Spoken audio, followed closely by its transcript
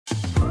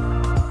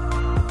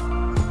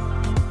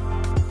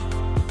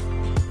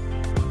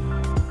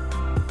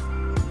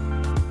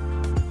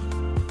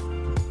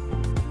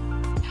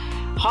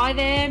Hi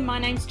there, my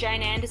name's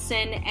Jane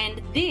Anderson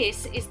and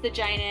this is the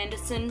Jane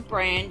Anderson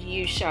Brand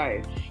You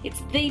Show. It's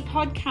the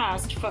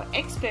podcast for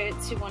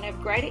experts who want to have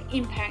greater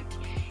impact,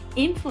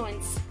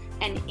 influence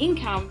and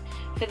income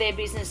for their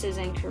businesses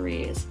and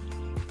careers.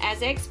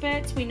 As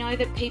experts, we know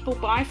that people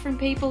buy from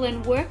people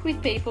and work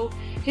with people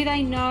who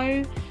they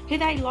know, who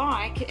they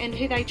like and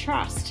who they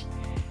trust.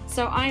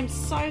 So I'm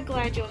so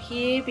glad you're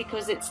here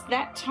because it's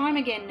that time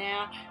again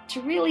now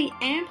to really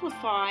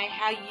amplify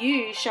how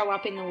you show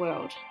up in the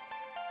world.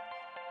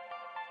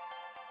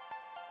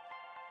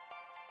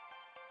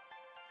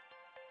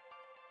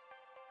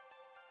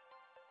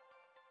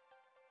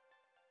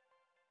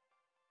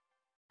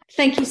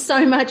 Thank you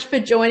so much for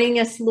joining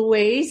us,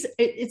 Louise.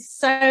 It's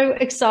so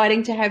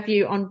exciting to have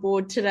you on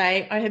board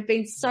today. I have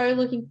been so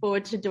looking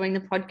forward to doing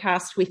the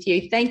podcast with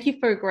you. Thank you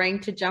for agreeing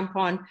to jump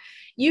on.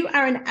 You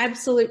are an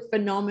absolute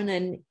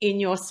phenomenon in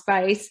your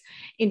space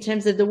in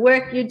terms of the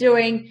work you're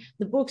doing,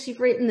 the books you've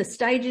written, the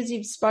stages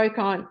you've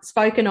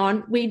spoken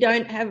on. We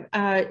don't have,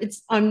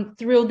 I'm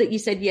thrilled that you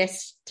said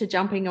yes to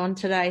jumping on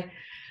today.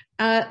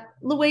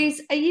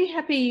 Louise, are you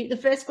happy? The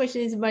first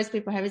question is most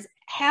people have is,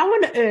 how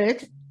on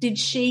earth did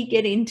she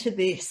get into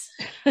this?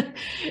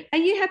 Are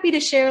you happy to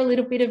share a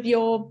little bit of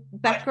your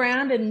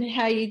background and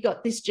how you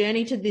got this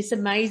journey to this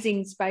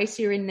amazing space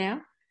you're in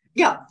now?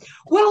 Yeah.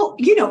 Well,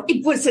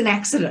 it was an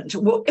accident.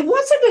 Well, it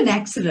wasn't an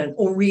accident,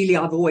 or really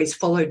I've always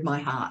followed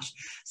my heart.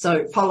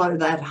 So follow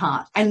that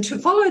heart. And to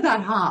follow that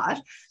heart,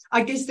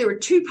 I guess there are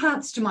two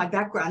parts to my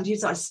background.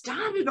 Is I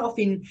started off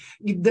in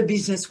the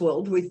business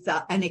world with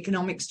an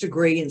economics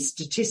degree and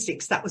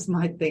statistics. That was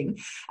my thing.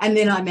 And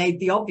then I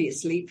made the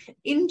obvious leap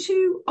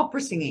into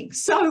opera singing.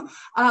 So,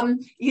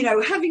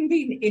 having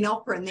been in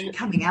opera and then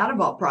coming out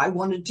of opera, I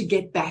wanted to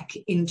get back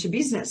into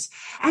business.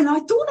 And I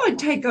thought I'd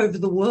take over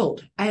the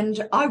world.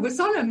 And I was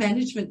on a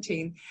management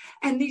team,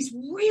 and these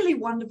really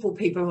wonderful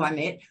people who I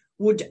met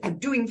would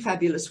doing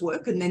fabulous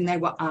work. And then they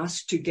were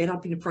asked to get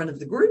up in front of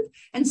the group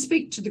and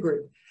speak to the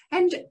group.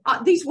 And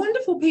these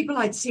wonderful people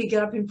I'd see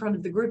get up in front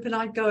of the group and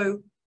I'd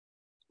go,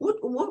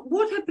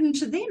 what happened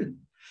to them?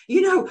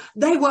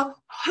 They were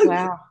hopeless.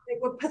 Wow. They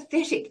were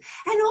pathetic.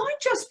 And I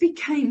just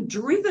became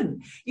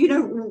driven.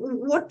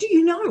 What do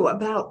you know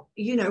about,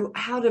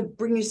 how to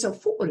bring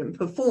yourself forward and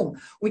perform,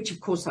 which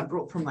of course I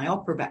brought from my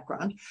opera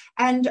background.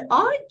 And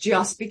I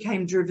just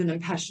became driven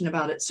and passionate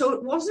about it. So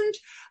it wasn't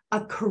a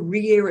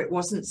career. It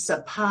wasn't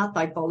a path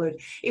I followed.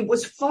 It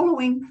was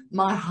following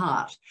my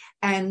heart.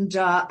 And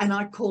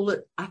I call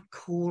it a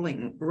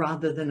calling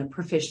rather than a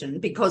profession,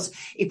 because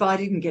if I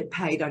didn't get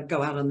paid, I'd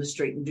go out on the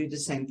street and do the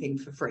same thing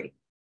for free.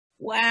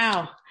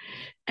 Wow.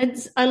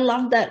 I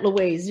love that,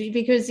 Louise,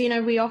 because,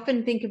 we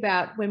often think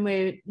about when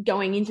we're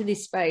going into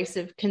this space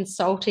of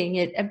consulting,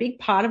 a big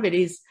part of it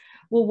is,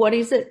 well, what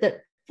is it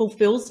that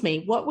fulfills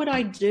me? What would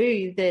I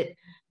do that,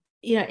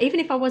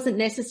 even if I wasn't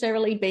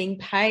necessarily being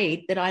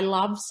paid, that I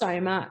love so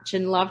much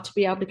and love to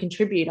be able to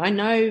contribute? I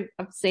know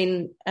I've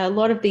seen a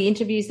lot of the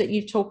interviews that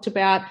you've talked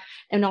about,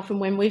 and often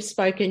when we've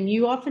spoken,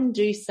 you often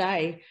do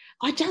say,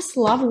 I just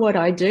love what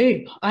I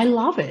do. I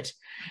love it.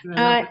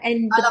 Yeah.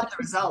 And I love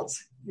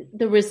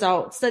the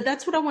results. So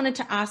that's what I wanted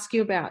to ask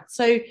you about.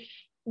 So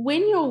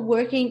when you're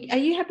working, are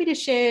you happy to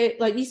share,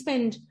 you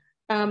spend,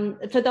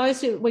 for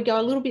those who, we go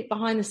a little bit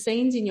behind the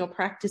scenes in your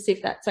practice,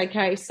 if that's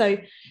okay. So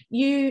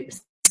you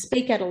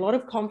speak at a lot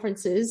of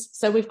conferences.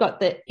 So we've got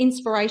the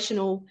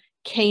inspirational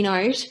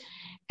keynote,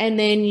 and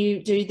then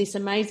you do this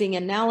amazing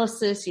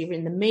analysis. You're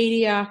in the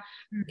media.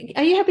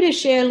 Are you happy to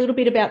share a little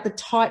bit about the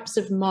types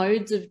of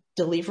modes of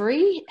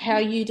delivery, how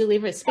you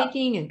deliver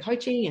speaking and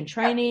coaching and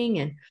training?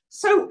 And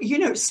so,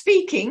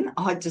 speaking,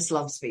 I just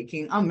love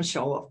speaking. I'm a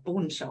show-off,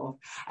 born show-off.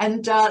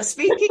 And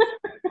speaking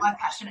is my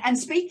passion. And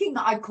speaking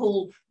I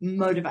call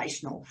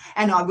motivational.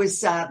 And I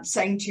was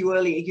saying to you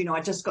earlier,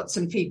 I just got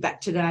some feedback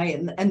today,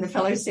 and the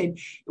fellow said it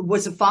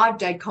was a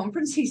 5-day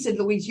conference. He said,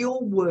 Louise, your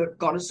work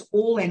got us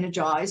all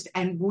energized,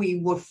 and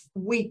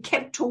we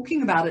kept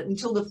talking about it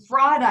until the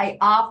Friday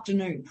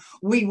afternoon.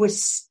 We were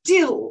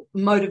still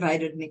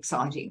motivated and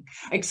excited.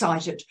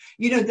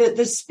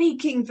 The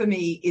speaking for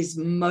me is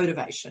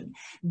motivation.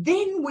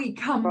 Then we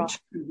come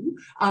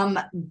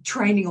to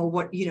training, or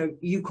what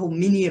you call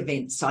mini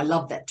events. I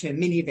love that term,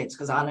 mini events,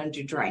 because I don't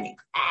do training.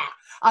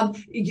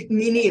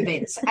 Mini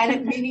events. And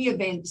at mini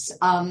events,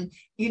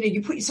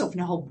 you put yourself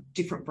in a whole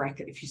different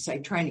bracket if you say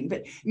training,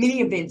 but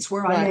mini events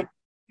where I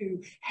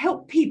to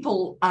help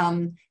people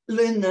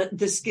learn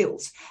the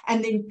skills.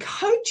 And then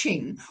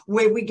coaching,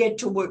 where we get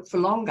to work for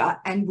longer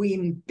and we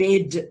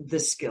embed the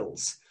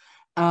skills.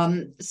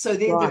 So they're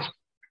the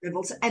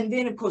levels. And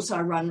then, of course,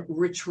 I run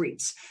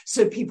retreats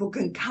so people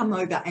can come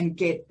over and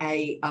get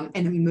an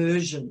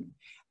immersion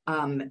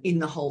in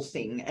the whole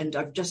thing. And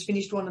I've just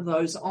finished one of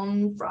those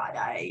on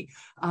Friday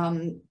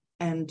and,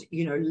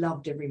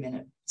 loved every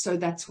minute. So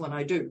that's what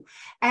I do.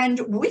 And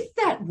with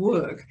that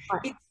work,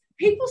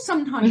 people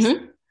sometimes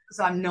because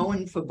I'm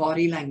known for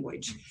body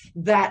language,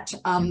 that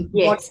body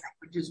Yes.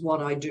 language is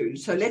what I do.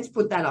 So let's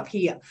put that up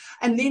here.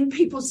 And then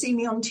people see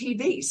me on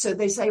TV. So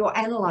they say, oh,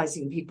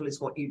 analyzing people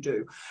is what you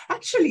do.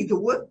 Actually, the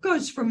work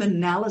goes from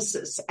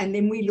analysis, and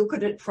then we look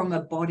at it from a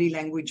body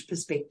language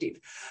perspective.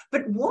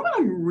 But what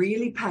I'm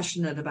really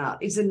passionate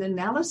about is an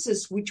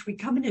analysis which we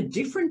come in a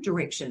different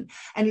direction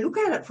and look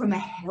at it from a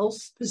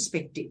health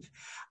perspective.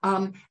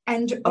 And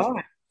of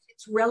course,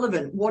 it's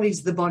relevant. What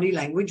is the body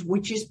language,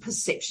 which is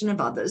perception of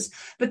others?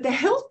 But the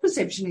health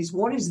perception is,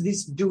 what is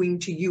this doing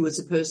to you as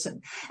a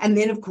person? And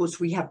then, of course,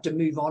 we have to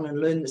move on and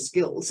learn the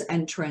skills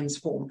and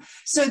transform.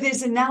 So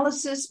there's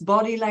analysis,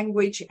 body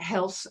language,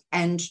 health,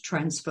 and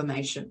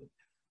transformation.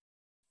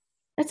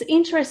 That's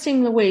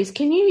interesting, Louise.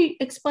 Can you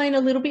explain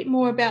a little bit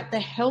more about the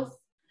health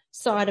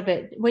side of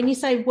it? When you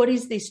say, what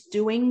is this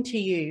doing to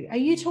you? Are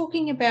you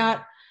talking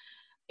about,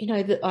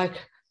 like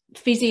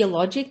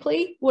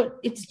physiologically what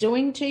it's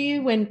doing to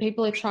you when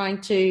people are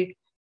trying to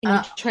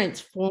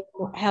transform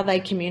how they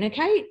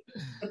communicate?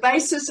 The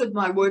basis of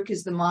my work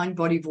is the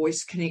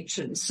mind-body-voice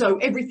connection. So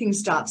everything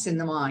starts in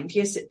the mind.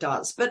 Yes, it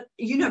does. But,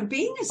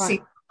 being a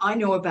singer, I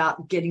know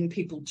about getting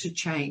people to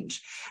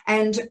change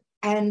and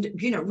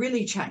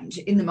really change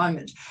in the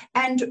moment.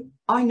 And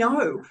I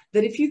know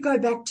that if you go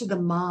back to the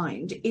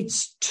mind,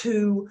 it's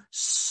too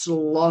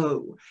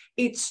slow.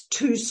 It's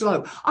too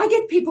slow. I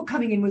get people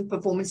coming in with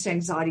performance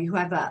anxiety who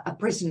have a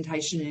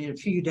presentation in a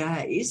few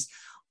days.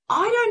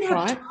 I don't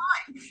have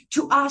time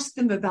to ask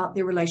them about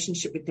their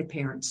relationship with their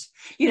parents.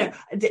 You know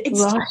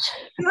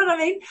what I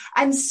mean?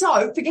 And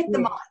so forget the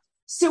mind.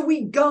 So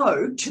we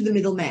go to the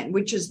middleman,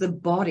 which is the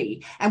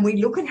body, and we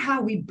look at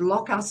how we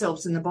block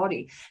ourselves in the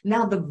body.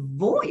 Now, the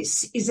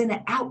voice is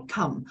an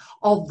outcome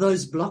of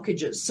those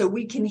blockages. So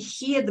we can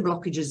hear the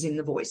blockages in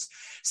the voice.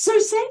 So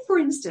say, for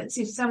instance,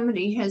 if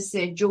somebody has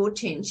their jaw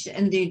tension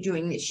and they're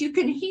doing this, you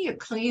can hear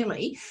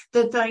clearly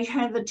that they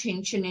have a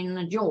tension in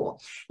the jaw.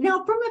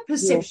 Now, from a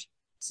perception,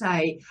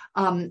 say,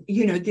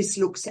 this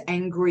looks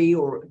angry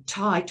or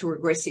tight or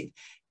aggressive,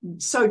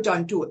 so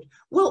don't do it.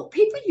 Well,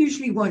 people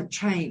usually won't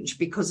change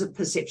because of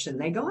perception.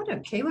 They go, I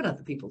don't care what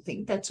other people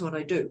think. That's what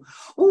I do.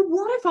 Or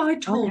what if I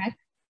told you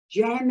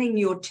jamming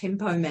your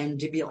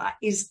temporomandibular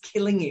is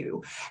killing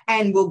you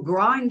and will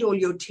grind all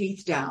your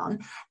teeth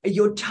down?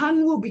 Your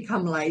tongue will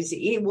become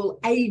lazy. It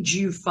will age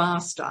you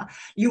faster.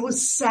 You will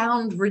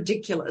sound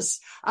ridiculous.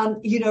 And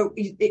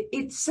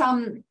it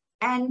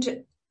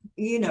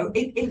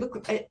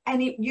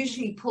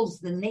usually pulls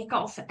the neck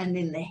off, and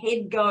then the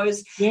head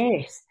goes.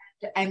 Yes.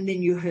 And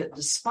then you hurt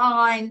the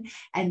spine,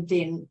 and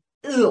then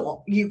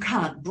you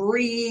can't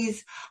breathe,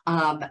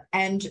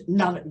 and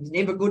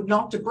never good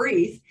not to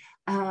breathe.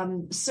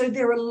 So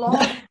there are a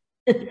lot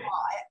of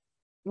why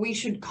we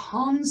should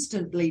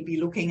constantly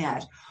be looking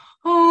at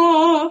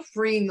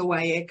freeing the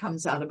way air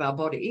comes out of our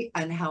body,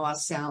 and how our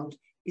sound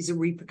is a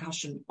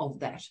repercussion of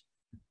that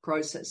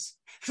process.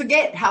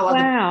 Forget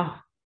how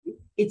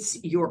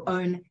it's your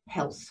own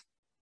health.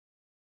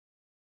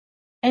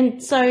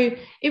 And so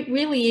it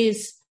really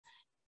is.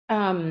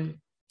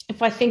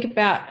 If I think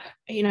about,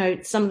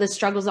 some of the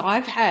struggles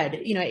I've had,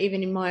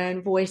 even in my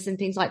own voice and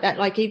things like that,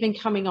 like even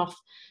coming off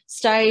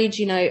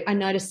stage, I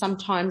notice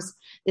sometimes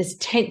there's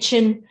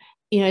tension,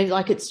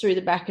 like it's through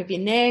the back of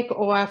your neck,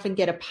 or I often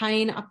get a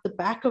pain up the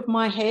back of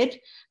my head,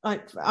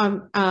 like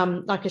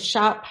a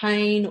sharp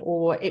pain,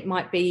 or it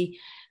might be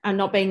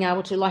not being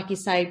able to, like you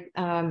say,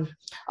 I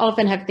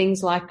often have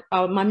things like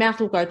my mouth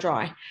will go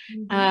dry,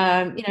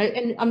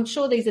 and I'm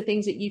sure these are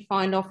things that you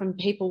find often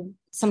people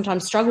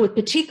sometimes struggle with,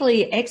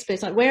 particularly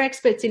experts. Like, we're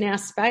experts in our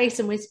space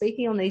and we're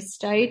speaking on these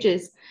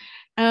stages.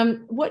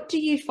 What do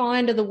you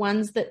find are the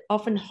ones that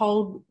often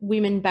hold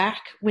women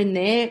back when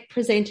they're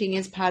presenting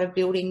as part of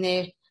building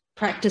their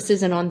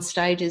practices and on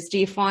stages? Do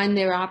you find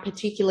there are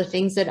particular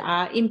things that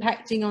are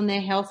impacting on their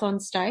health on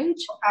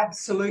stage?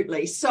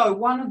 Absolutely. So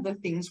one of the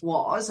things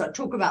was, I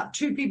talk about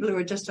two people who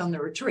are just on the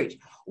retreat.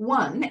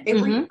 One,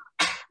 every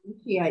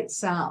initiate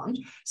sound.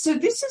 So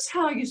this is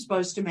how you're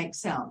supposed to make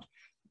sound.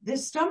 The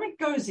stomach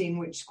goes in,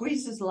 which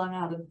squeezes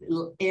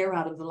air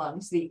out of the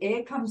lungs. The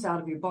air comes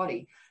out of your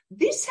body.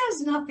 This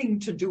has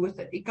nothing to do with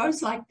it. It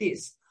goes like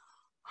this.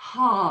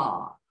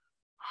 Ha,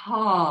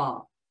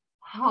 ha,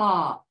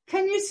 ha.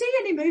 Can you see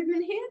any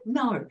movement here?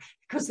 No,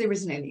 because there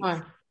isn't any.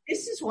 Oh.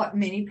 This is what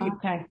many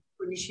people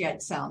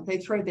initiate sound. They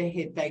throw their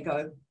head, they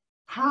go,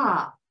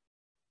 ha,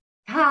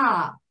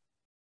 ha,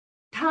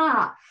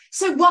 ha.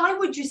 So why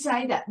would you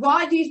say that?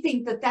 Why do you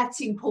think that that's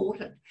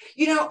important?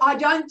 I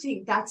don't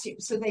think that's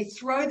it. So they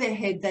throw their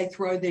head, they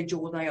throw their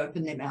jaw, they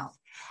open their mouth.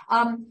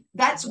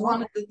 That's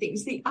one of the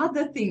things. The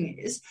other thing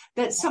is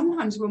that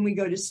sometimes when we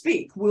go to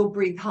speak, we'll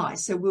breathe high.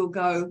 So we'll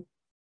go,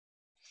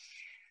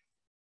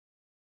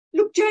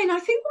 look, Jane, I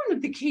think one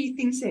of the key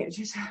things there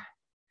is,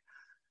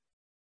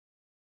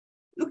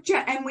 look,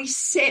 Jane, and we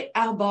set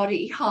our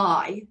body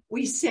high.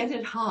 We set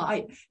it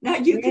high. Now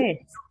you can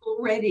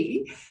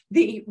already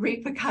the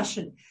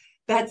repercussion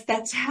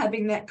that's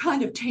having that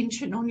kind of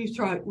tension on your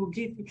throat will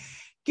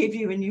give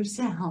you a new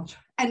sound.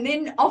 And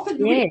then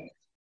often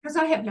because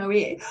I have no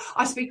air,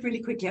 I speak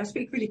really quickly. I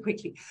speak really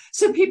quickly.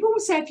 So people will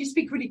say, if you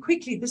speak really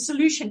quickly, the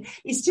solution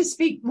is to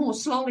speak more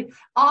slowly.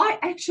 I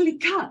actually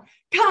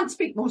can't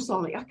speak more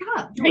slowly. I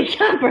can't do it. You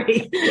can't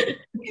breathe.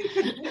 You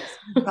can do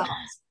it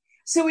fast.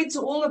 So it's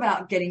all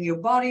about getting your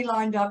body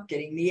lined up,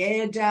 getting the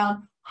air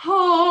down,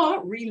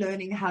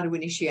 relearning how to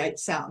initiate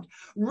sound.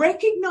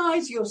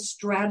 Recognize your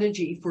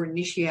strategy for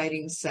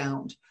initiating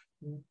sound.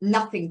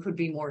 Nothing could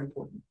be more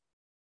important.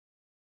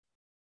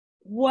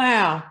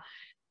 Wow.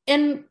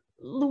 And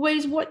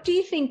Louise, what do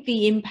you think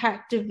the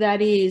impact of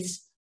that is?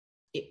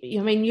 I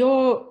mean,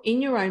 you're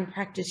in your own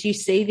practice, you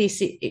see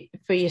this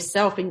for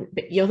yourself, and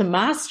you're the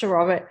master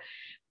of it.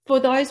 For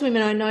those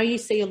women, I know you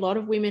see a lot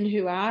of women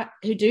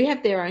who do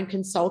have their own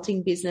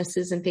consulting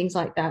businesses and things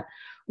like that.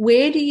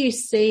 Where do you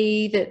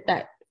see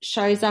that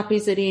shows up?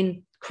 Is it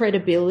in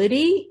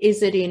credibility?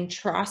 Is it in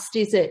trust?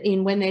 Is it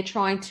in when they're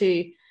trying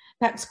to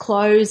perhaps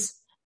close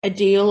a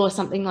deal or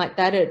something like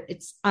that?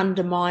 It's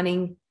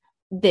undermining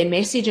their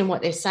message and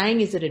what they're saying.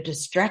 Is it a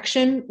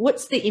distraction?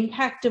 What's the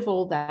impact of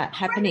all that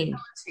happening?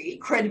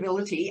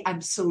 Credibility,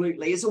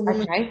 absolutely. As a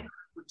woman, okay.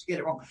 To get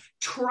it wrong,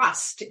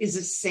 trust is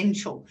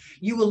essential.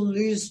 You will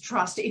lose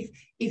trust if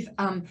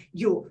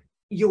you're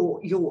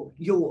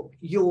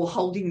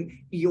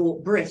holding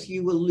your breath.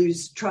 You will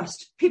lose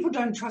trust. People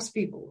don't trust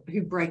people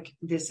who break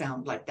their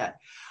sound like that.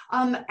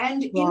 And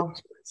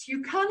influence,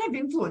 you can't have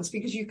influence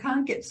because you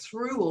can't get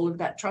through all of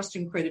that trust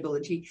and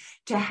credibility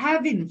to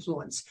have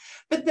influence.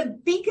 But the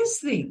biggest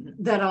thing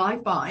that I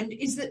find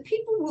is that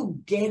people will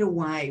get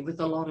away with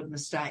a lot of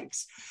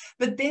mistakes,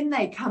 but then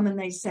they come and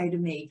they say to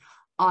me,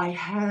 I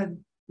have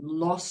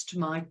lost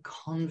my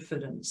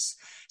confidence.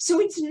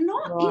 So it's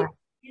not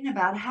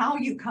about how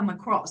you come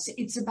across.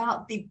 It's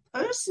about the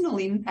personal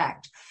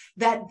impact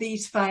that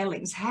these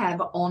failings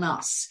have on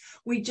us.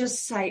 We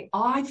just say,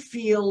 I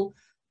feel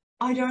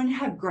I don't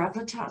have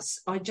gravitas.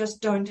 I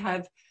just don't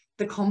have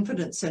the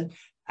confidence,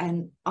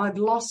 and I've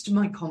lost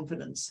my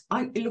confidence.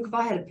 Look, if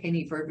I had a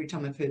penny for every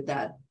time I've heard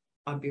that,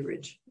 I'd be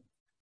rich.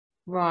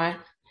 Right.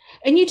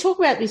 And you talk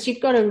about this,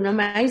 you've got an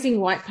amazing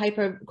white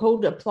paper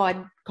called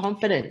Applied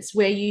Confidence,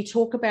 where you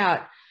talk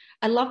about,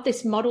 I love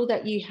this model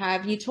that you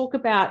have. You talk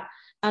about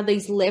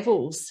these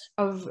levels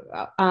of,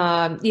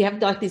 you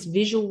have like this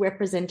visual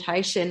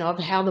representation of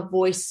how the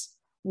voice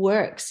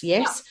works.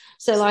 Yes. Yeah.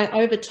 So like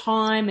over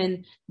time,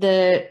 and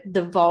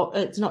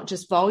it's not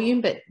just volume,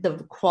 but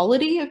the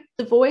quality of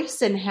the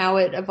voice and how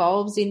it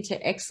evolves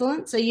into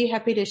excellence. Are you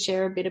happy to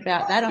share a bit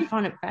about that? I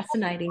find it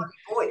fascinating.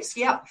 Voice,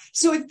 yeah.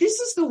 So if this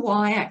is the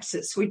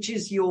y-axis, which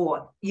is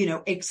your,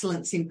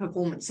 excellence in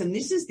performance, and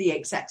this is the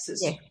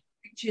x-axis, yeah,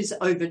 which is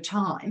over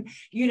time,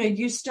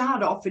 you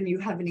start off and you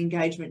have an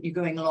engagement, you're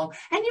going along,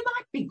 and you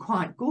might be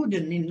quite good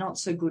and then not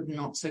so good and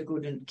not so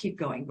good, and keep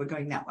going. We're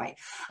going that way.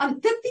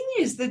 The thing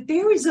is that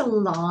there is a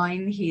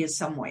line here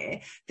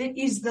somewhere that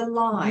is the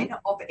line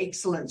of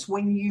excellence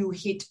when you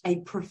hit a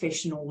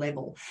professional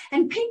level.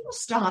 And people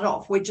start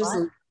off, we're just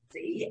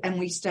and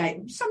we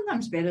stay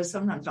sometimes better,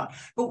 sometimes not,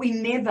 but we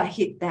never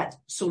hit that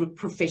sort of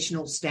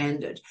professional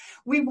standard.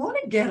 We want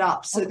to get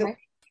up so that we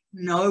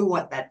know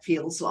what that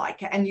feels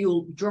like, and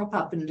you'll drop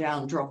up and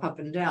down,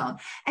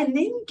 and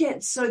then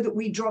get so that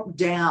we drop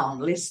down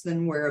less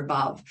than we're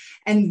above,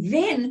 and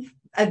then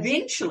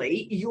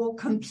eventually you're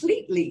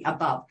completely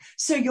above.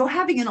 So you're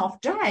having an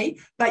off day,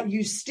 but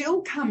you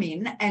still come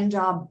in and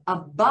are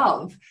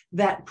above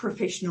that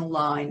professional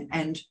line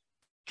and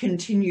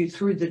continue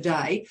through the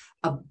day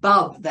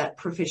above that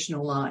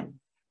professional line.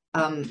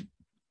 And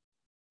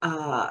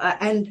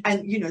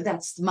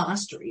that's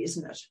mastery,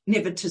 isn't it?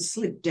 Never to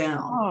slip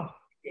down.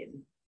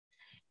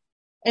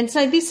 And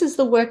so this is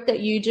the work that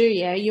you do,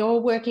 yeah? You're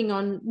working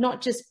on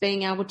not just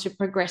being able to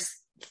progress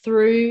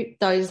through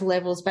those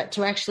levels, but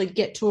to actually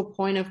get to a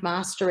point of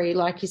mastery,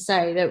 like you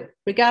say, that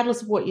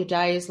regardless of what your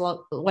day is like,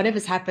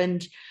 whatever's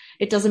happened,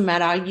 it doesn't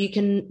matter.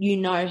 You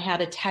know how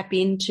to tap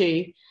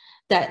into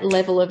that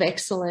level of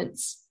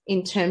excellence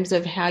in terms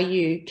of how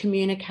you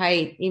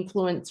communicate,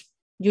 influence,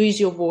 use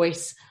your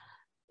voice,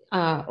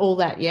 all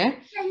that, yeah?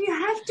 And you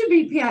have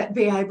to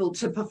be able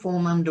to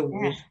perform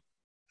underwater.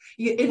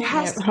 Yeah. It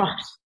has to be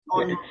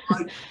on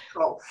remote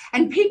control.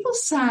 And people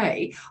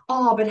say,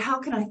 but how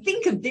can I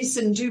think of this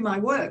and do my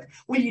work?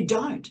 Well, you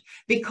don't,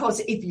 because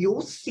if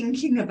you're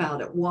thinking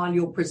about it while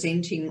you're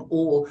presenting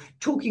or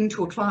talking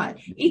to a client,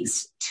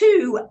 it's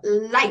too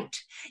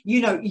late.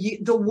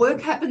 The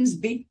work happens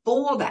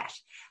before that.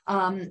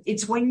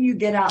 It's when you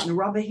get out and the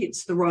rubber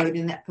hits the road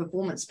in that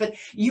performance. But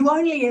you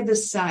only ever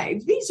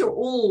save, these are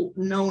all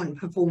known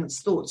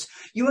performance thoughts,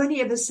 you only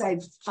ever save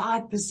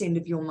 5%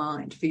 of your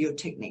mind for your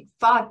technique,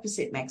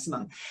 5%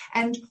 maximum.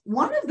 And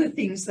one of the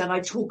things that I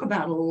talk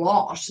about a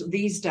lot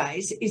these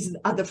days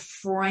are the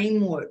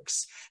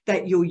frameworks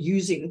that you're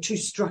using to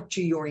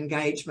structure your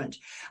engagement.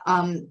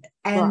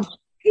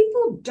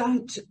 People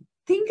don't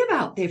think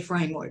about their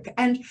framework,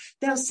 and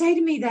they'll say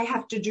to me they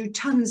have to do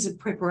tons of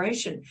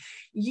preparation.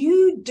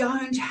 You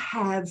don't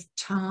have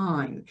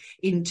time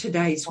in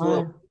today's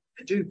world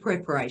to do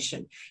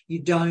preparation.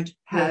 You don't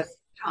have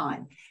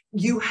time.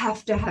 you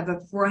have to have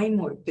a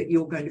framework that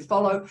you're going to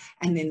follow,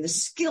 and then the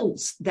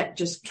skills that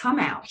just come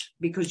out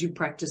because you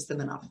practice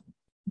them enough.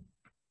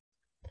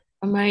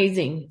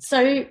 Amazing.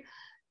 So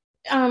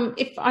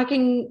if I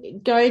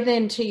can go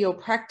then to your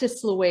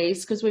practice,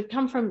 Louise, because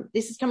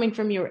this is coming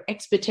from your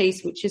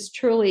expertise, which is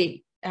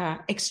truly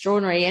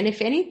extraordinary. And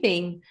if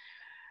anything,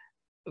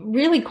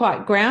 really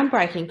quite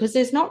groundbreaking, because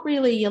there's not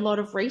really a lot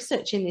of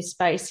research in this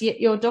space.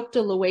 Yet you're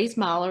Dr. Louise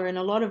Marler, and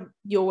a lot of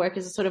your work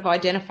has sort of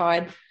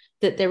identified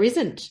that there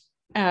isn't,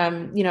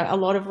 a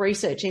lot of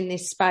research in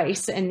this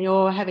space, and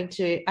you're having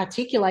to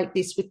articulate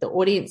this with the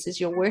audiences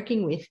you're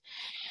working with.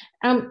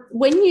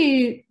 When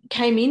you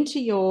came into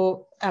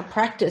your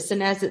practice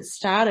and as it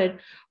started,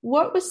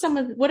 what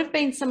have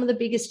been some of the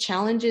biggest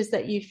challenges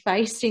that you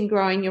faced in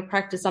growing your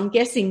practice? I'm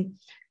guessing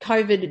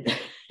COVID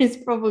is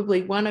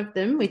probably one of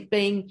them, with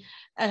being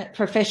a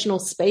professional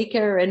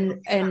speaker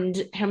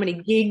and how many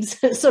gigs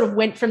sort of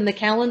went from the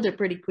calendar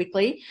pretty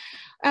quickly.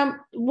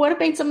 What have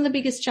been some of the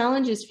biggest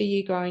challenges for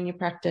you growing your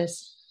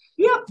practice?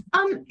 Yeah,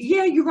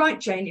 you're right,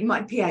 Jane. In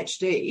my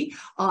PhD,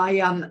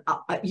 I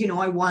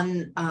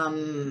won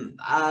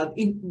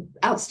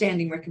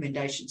outstanding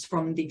recommendations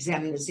from the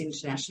examiners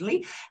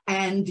internationally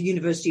and the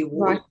University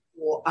Award. Right.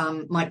 For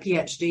my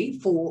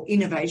PhD for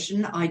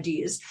innovation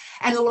ideas.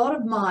 And a lot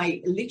of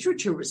my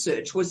literature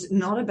research was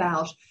not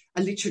about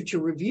a literature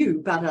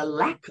review, but a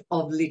lack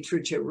of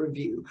literature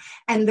review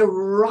and the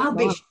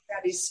rubbish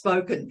that is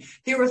spoken.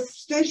 There are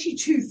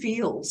 32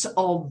 fields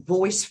of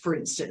voice, for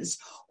instance,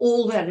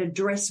 all that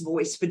address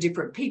voice for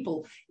different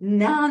people,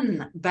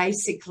 none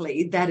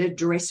basically that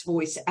address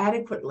voice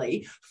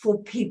adequately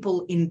for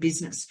people in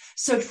business.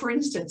 So, for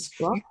instance,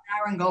 a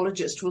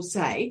laryngologist will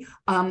say,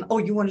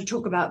 you want to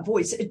talk about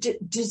voice.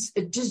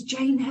 Does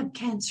Jane have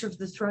cancer of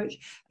the throat?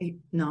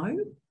 No.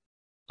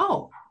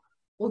 Oh,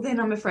 well,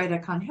 then I'm afraid I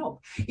can't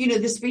help.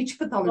 The speech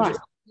pathologist,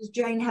 does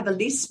Jane have a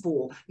lisp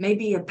or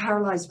maybe a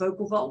paralyzed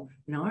vocal fold?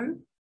 No.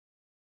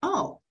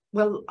 Oh,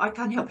 well, I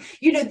can't help.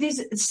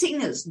 There's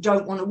singers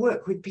don't want to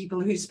work with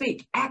people who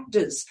speak.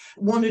 Actors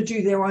want to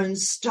do their own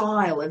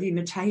style of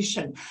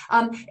imitation.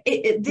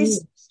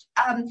 There's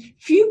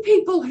few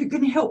people who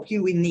can help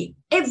you in the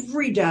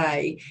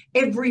everyday,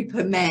 every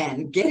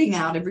man getting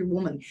out, every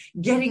woman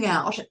getting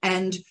out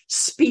and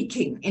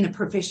speaking in a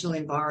professional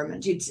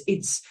environment.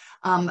 It's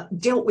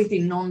dealt with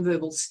in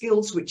nonverbal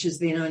skills, which is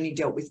then only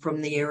dealt with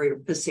from the area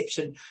of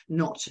perception,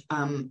 not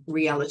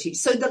reality.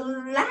 So the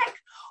lack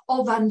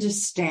of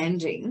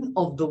understanding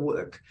of the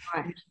work,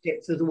 the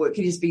depth of the work,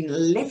 it has been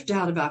left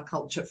out of our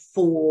culture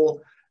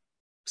for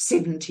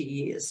 70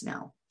 years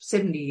now.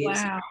 70 years.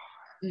 Wow.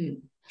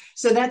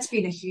 So that's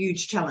been a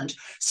huge challenge.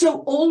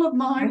 So all of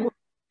my work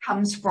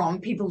comes from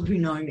people who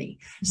know me.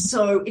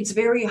 So it's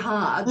very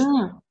hard,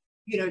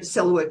 to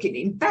sell the work.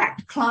 In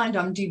fact, client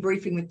I'm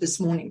debriefing with this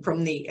morning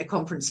from the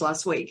conference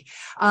last week,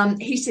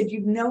 he said,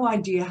 you've no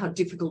idea how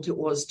difficult it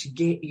was to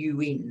get you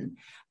in,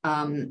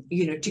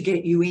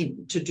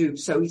 to do.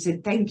 So he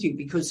said, thank you,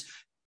 because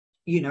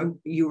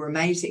you were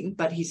amazing.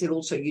 But he said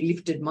also you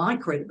lifted my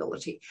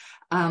credibility.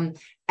 And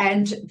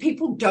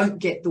people don't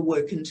get the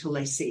work until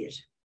they see it.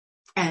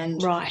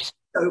 And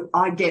so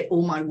I get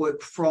all my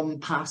work from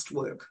past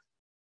work.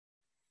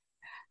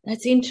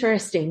 That's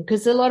interesting,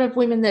 because a lot of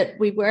women that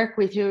we work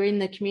with who are in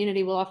the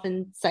community will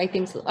often say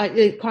things like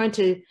they're trying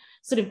to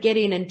sort of get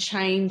in and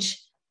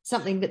change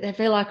something, but they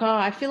feel like,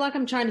 I feel like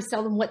I'm trying to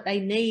sell them what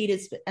they need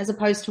as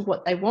opposed to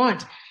what they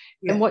want.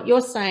 Yeah. And what you're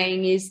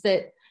saying is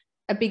that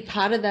a big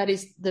part of that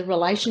is the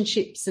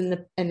relationships and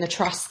the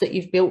trust that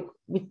you've built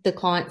with the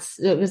clients,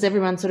 because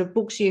everyone sort of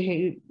books you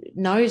who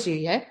knows you,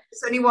 yeah?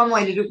 There's only one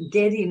way to do it.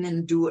 Get in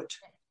and do it.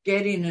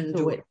 Get in and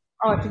do it.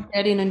 Oh,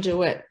 get in and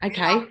do it.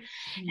 Okay.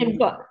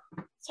 And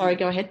sorry,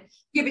 go ahead.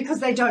 Yeah,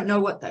 because they don't know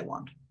what they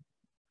want.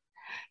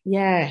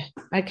 Yeah,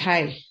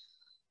 okay.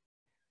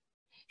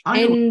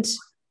 And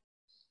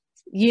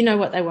you know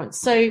what they want.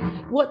 So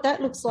what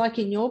that looks like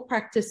in your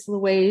practice,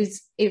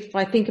 Louise, if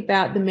I think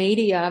about the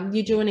media,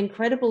 you do an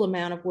incredible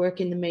amount of work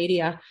in the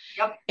media.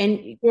 Yep.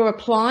 And you're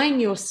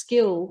applying your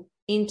skill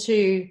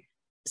into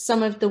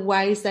some of the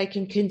ways they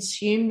can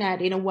consume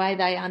that in a way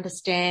they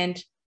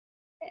understand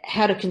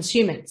how to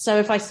consume it. So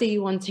if I see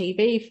you on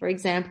TV, for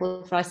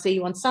example, if I see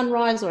you on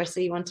Sunrise or I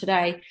see you on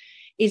Today,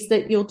 is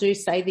that you'll do,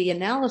 say, the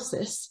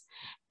analysis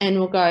and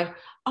we'll go,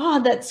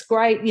 oh, that's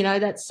great.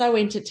 That's so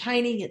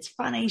entertaining. It's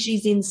funny.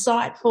 She's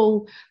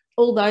insightful,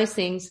 all those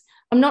things.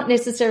 I'm not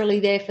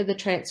necessarily there for the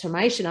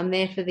transformation. I'm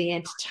there for the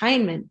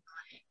entertainment.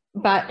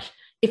 But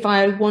if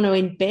I want to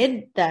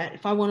embed that,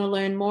 if I want to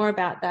learn more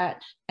about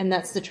that, and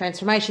that's the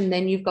transformation,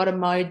 then you've got a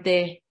mode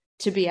there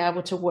to be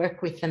able to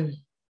work with them.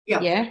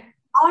 Yep. Yeah.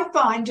 I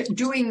find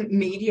doing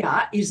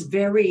media is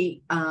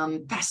very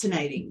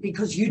fascinating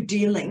because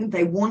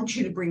they want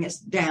you to bring us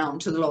down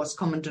to the lowest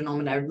common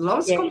denominator. The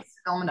lowest common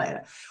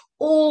denominator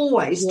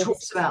always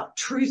talks about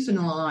truth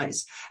and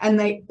lies, and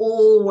they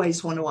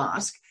always want to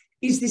ask,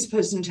 is this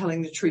person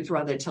telling the truth or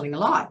are they telling a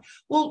lie?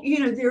 Well,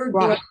 there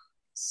are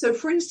so,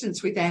 for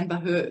instance, with Amber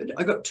Heard,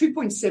 I got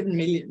 2.7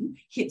 million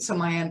hits on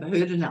my Amber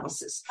Heard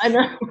analysis. I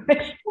know.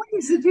 What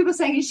things that people are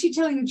saying, is she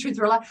telling the truth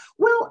or a lie?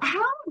 Well,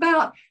 how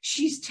about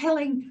she's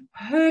telling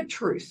her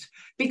truth?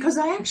 Because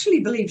I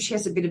actually believe she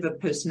has a bit of a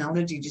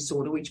personality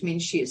disorder, which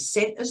means she has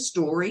set a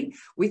story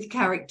with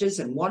characters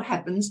and what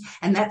happens,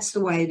 and that's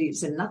the way it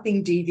is, and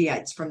nothing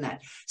deviates from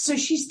that. So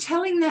she's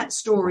telling that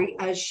story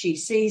as she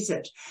sees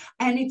it,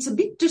 and it's a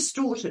bit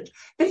distorted,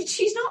 but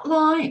she's not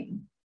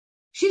lying.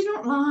 She's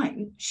not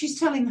lying. She's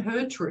telling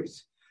her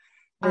truth.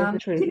 Well,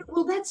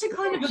 that's a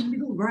kind of a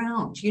middle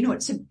ground.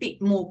 It's a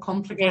bit more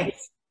complicated.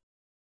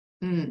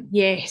 Yes.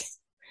 Yes.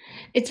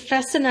 It's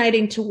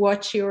fascinating to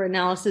watch your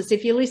analysis.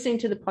 If you're listening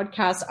to the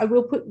podcast, I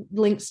will put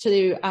links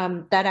to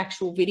that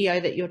actual video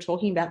that you're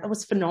talking about. That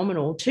was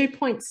phenomenal.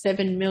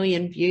 2.7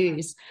 million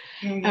views,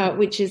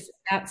 which is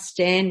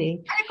outstanding.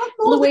 And it got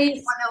more than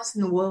anyone else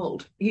in the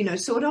world,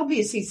 so it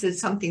obviously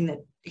says something that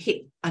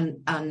hit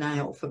a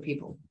nail for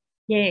people.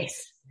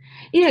 Yes.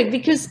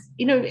 Because,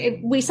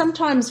 we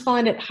sometimes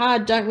find it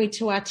hard, don't we,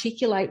 to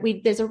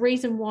articulate. There's a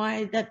reason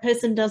why that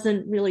person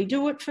doesn't really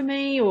do it for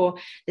me, or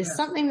there's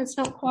something that's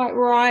not quite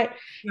right.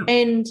 Yeah.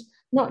 And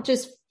not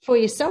just for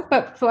yourself,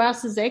 but for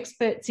us as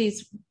experts,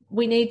 is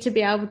we need to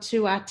be able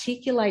to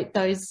articulate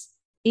those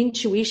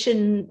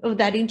intuition or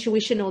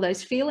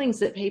those feelings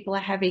that people are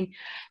having.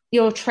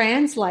 You're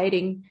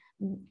translating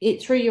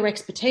it through your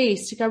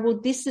expertise to go, well,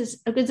 this is,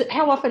 because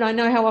how often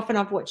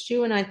I've watched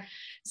you and I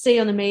see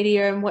on the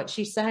media and what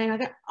she's saying, I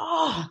go,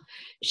 oh,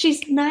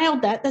 she's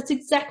nailed that. That's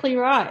exactly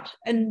right.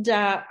 And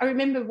I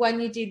remember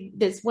when you did,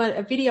 there's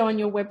a video on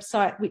your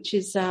website, which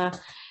is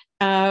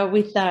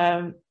with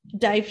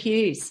Dave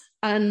Hughes,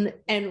 and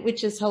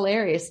which is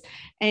hilarious.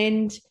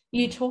 And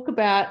you talk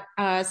about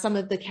some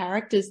of the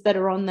characters that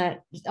are on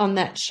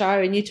that show,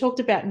 and you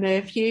talked about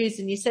Merv Hughes,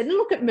 and you said,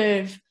 look at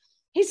Merv.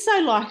 He's so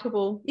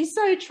likable. He's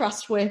so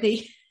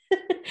trustworthy.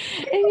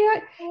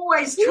 And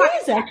always he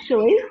is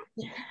actually,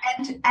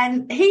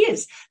 and he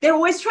is. They're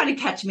always trying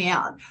to catch me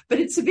out, but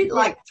it's a bit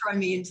like throw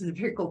me into the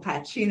pickle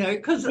patch,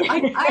 because I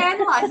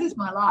analyze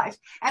my life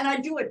and I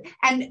do it.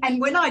 And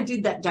when I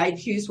did that Dave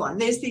Hughes one,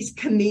 there's these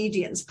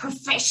comedians,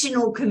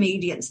 professional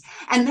comedians,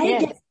 and they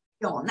get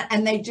on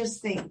and they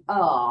just think,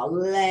 oh,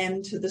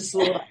 lamb to the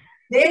slaughter.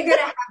 They're going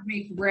to have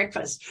me for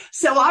breakfast.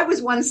 So I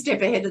was one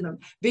step ahead of them.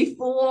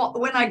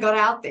 When I got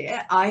out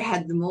there, I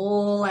had them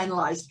all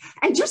analysed.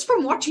 And just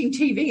from watching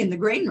TV in the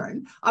green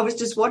room, I was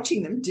just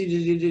watching them. And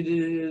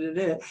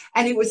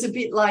it was a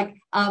bit like,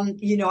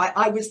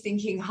 I was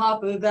thinking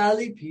Harper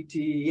Valley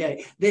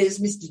PTA. There's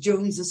Mr.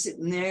 Jones is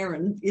sitting there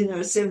and,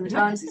 7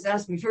 times he's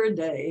asked me for a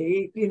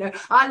day.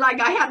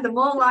 I had them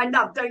all lined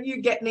up. Don't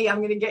you get me? I'm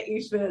going to get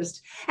you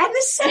first. And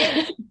the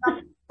same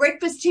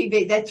breakfast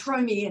TV, they'd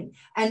throw me in.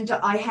 And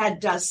I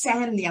had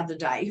Sam the other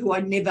day, who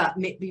I'd never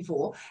met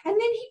before. And then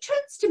he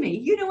turns to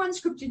me,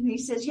 unscripted, and he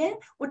says, yeah,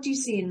 what do you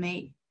see in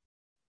me?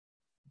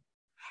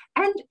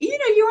 And,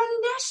 you're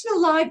on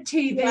national live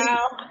TV.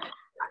 Wow.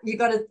 You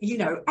got to,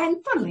 and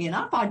funnily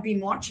enough, I'd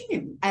been watching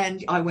him.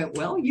 And I went,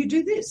 well, you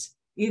do this,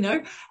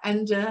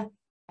 and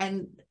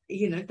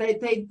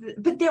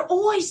but they're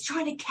always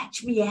trying to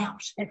catch me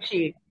out. That's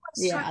you.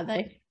 Yeah,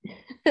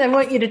 they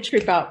want you to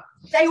trip up.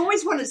 They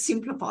always want it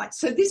simplified.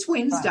 So this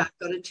Wednesday, I've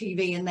got a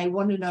TV and they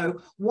want to know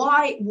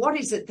what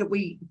is it that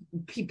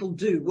people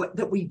do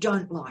that we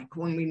don't like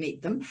when we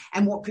meet them,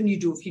 and what can you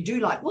do if you do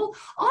like? Well,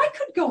 I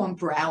could go on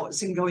for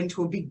hours and go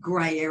into a big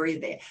grey area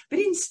there. But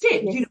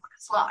instead, you know what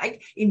it's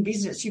like in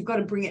business, you've got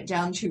to bring it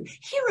down to,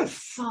 here are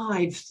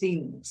 5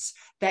 things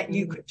that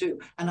you could do.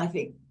 And I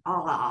think,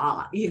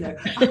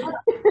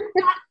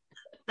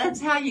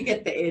 that's how you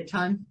get the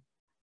airtime.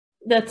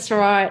 That's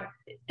right.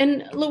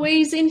 And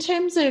Louise, in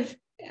terms of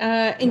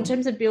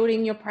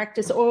building your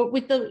practice, or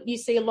you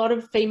see a lot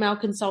of female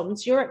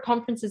consultants, you're at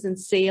conferences and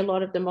see a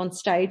lot of them on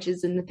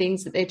stages and the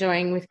things that they're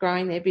doing with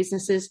growing their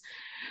businesses.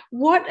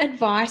 What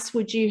advice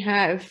would you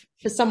have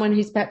for someone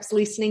who's perhaps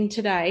listening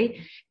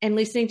today and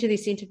listening to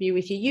this interview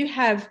with you?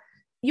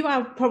 You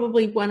are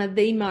probably one of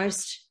the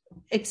most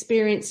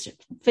experienced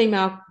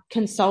female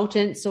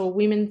consultants or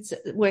women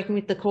working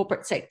with the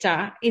corporate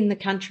sector in the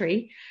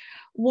country.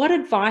 What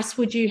advice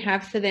would you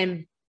have for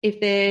them if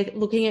they're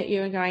looking at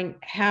you and going,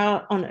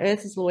 how on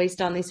earth has Louise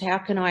done this? How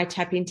can I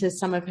tap into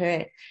some of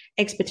her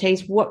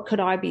expertise? What could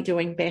I be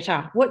doing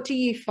better? What do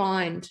you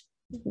find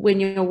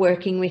when you're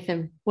working with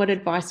them? What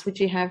advice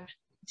would you have?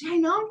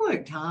 Jane, I've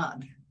worked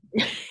hard.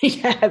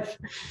 You have?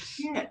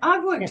 Yeah,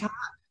 I've worked hard.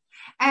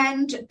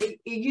 And,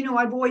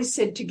 I've always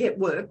said to get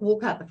work,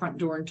 walk out the front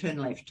door and turn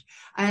left.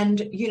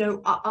 And,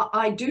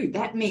 I do.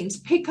 That means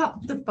pick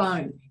up the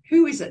phone.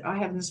 Who is it I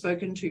haven't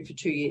spoken to for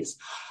 2 years?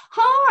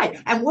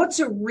 Hi. And what's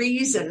a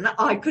reason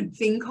I could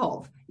think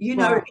of?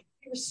 A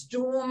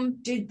storm,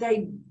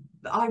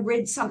 I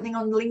read something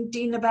on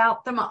LinkedIn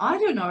about them. I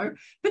don't know.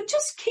 But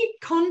just keep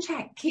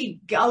contact,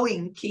 keep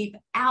going, keep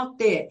out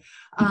there.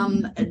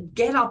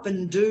 Get up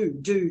and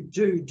do.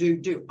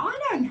 I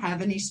don't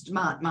have any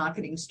smart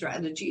marketing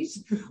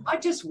strategies. I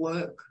just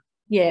work.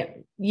 Yeah,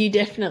 you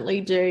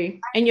definitely do.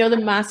 And you're the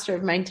master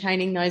of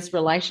maintaining those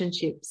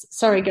relationships.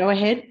 Sorry, go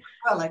ahead.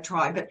 Well, I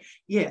try, but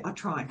I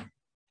try.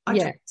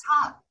 It's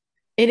hard.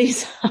 It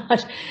is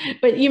hard,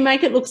 but you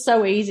make it look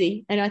so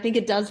easy. And I think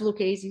it does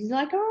look easy. It's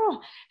like,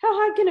 oh, how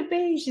hard can it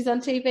be? She's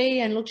on TV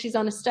and look, she's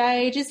on a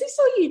stage. Is this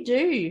all you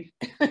do?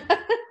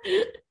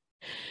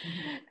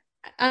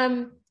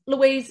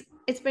 Louise,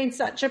 it's been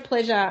such a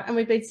pleasure, and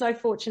we've been so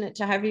fortunate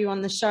to have you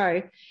on the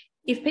show.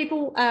 If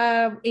people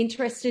are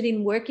interested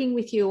in working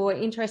with you or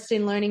interested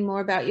in learning more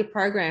about your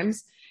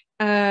programs,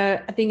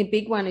 I think a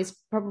big one is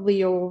probably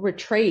your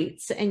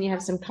retreats, and you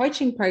have some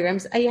coaching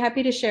programs. Are you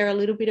happy to share a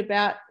little bit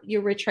about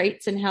your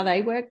retreats and how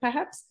they work,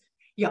 perhaps?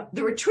 Yeah,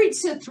 the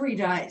retreats are 3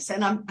 days,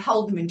 and I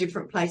hold them in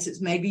different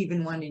places, maybe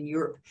even one in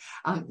Europe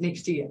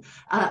next year.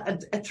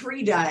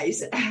 3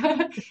 days,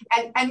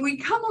 and we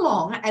come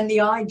along, and the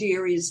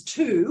idea is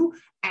to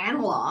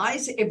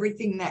analyze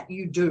everything that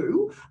you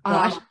do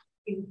Right.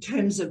 in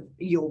terms of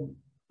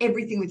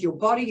everything with your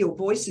body, your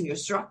voice, and your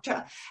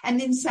structure, and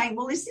then saying,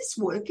 well, is this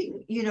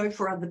working,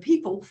 for other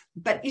people,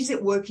 but is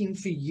it working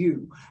for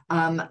you?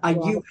 Are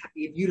you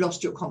happy? Have you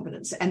lost your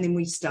confidence? And then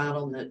we start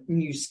on the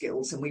new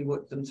skills and we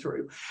work them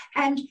through.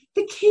 And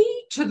the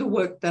key to the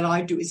work that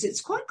I do is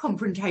it's quite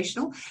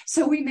confrontational,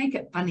 so we make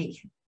it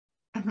funny.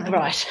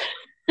 Right.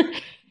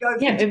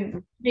 Yeah,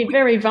 it'd be a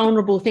very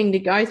vulnerable thing to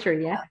go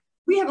through, yeah.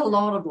 We have a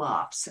lot of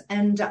laughs,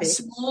 and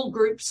small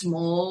group,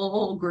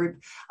 and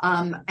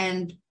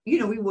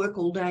we work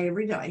all day,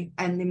 every day,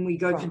 and then we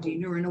go for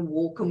dinner and a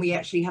walk, and we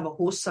actually have a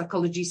horse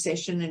psychology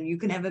session, and you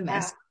can have a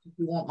massage if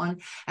you want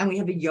one, and we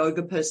have a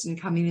yoga person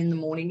come in the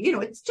morning.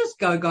 It's just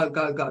go, and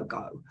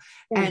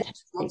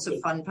lots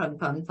of fun,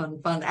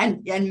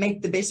 and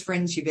make the best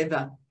friends you've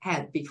ever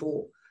had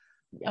before.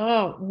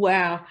 Oh,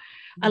 wow.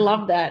 I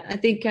love that. I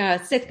think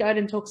Seth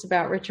Godin talks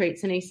about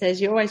retreats, and he says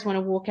you always want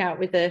to walk out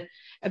with a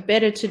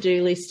better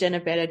to-do list and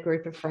a better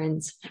group of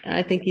friends. And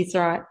I think he's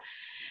right.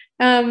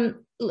 So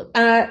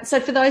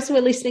for those who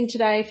are listening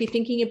today, if you're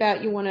thinking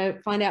about, you want to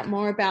find out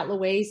more about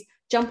Louise,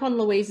 jump on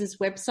Louise's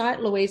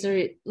website. Louise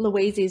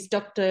is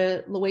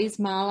Dr. Louise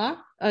Marler,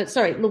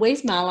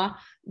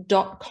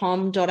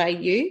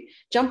 louisemarler.com.au.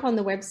 Jump on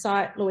the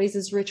website.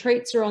 Louise's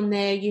retreats are on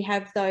there. You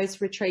have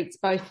those retreats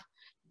both.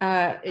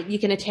 You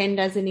can attend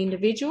as an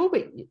individual,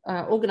 but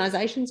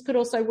organisations could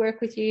also work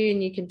with you,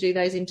 and you can do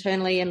those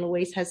internally. And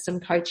Louise has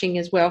some coaching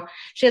as well.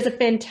 She has a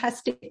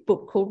fantastic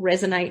book called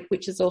Resonate,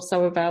 which is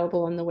also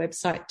available on the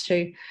website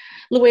too.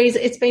 Louise,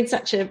 it's been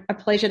such a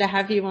pleasure to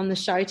have you on the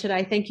show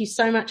today. Thank you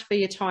so much for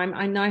your time.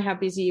 I know how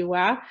busy you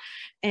are,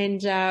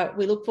 and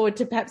we look forward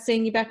to perhaps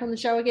seeing you back on the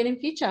show again in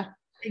future.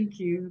 Thank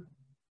you.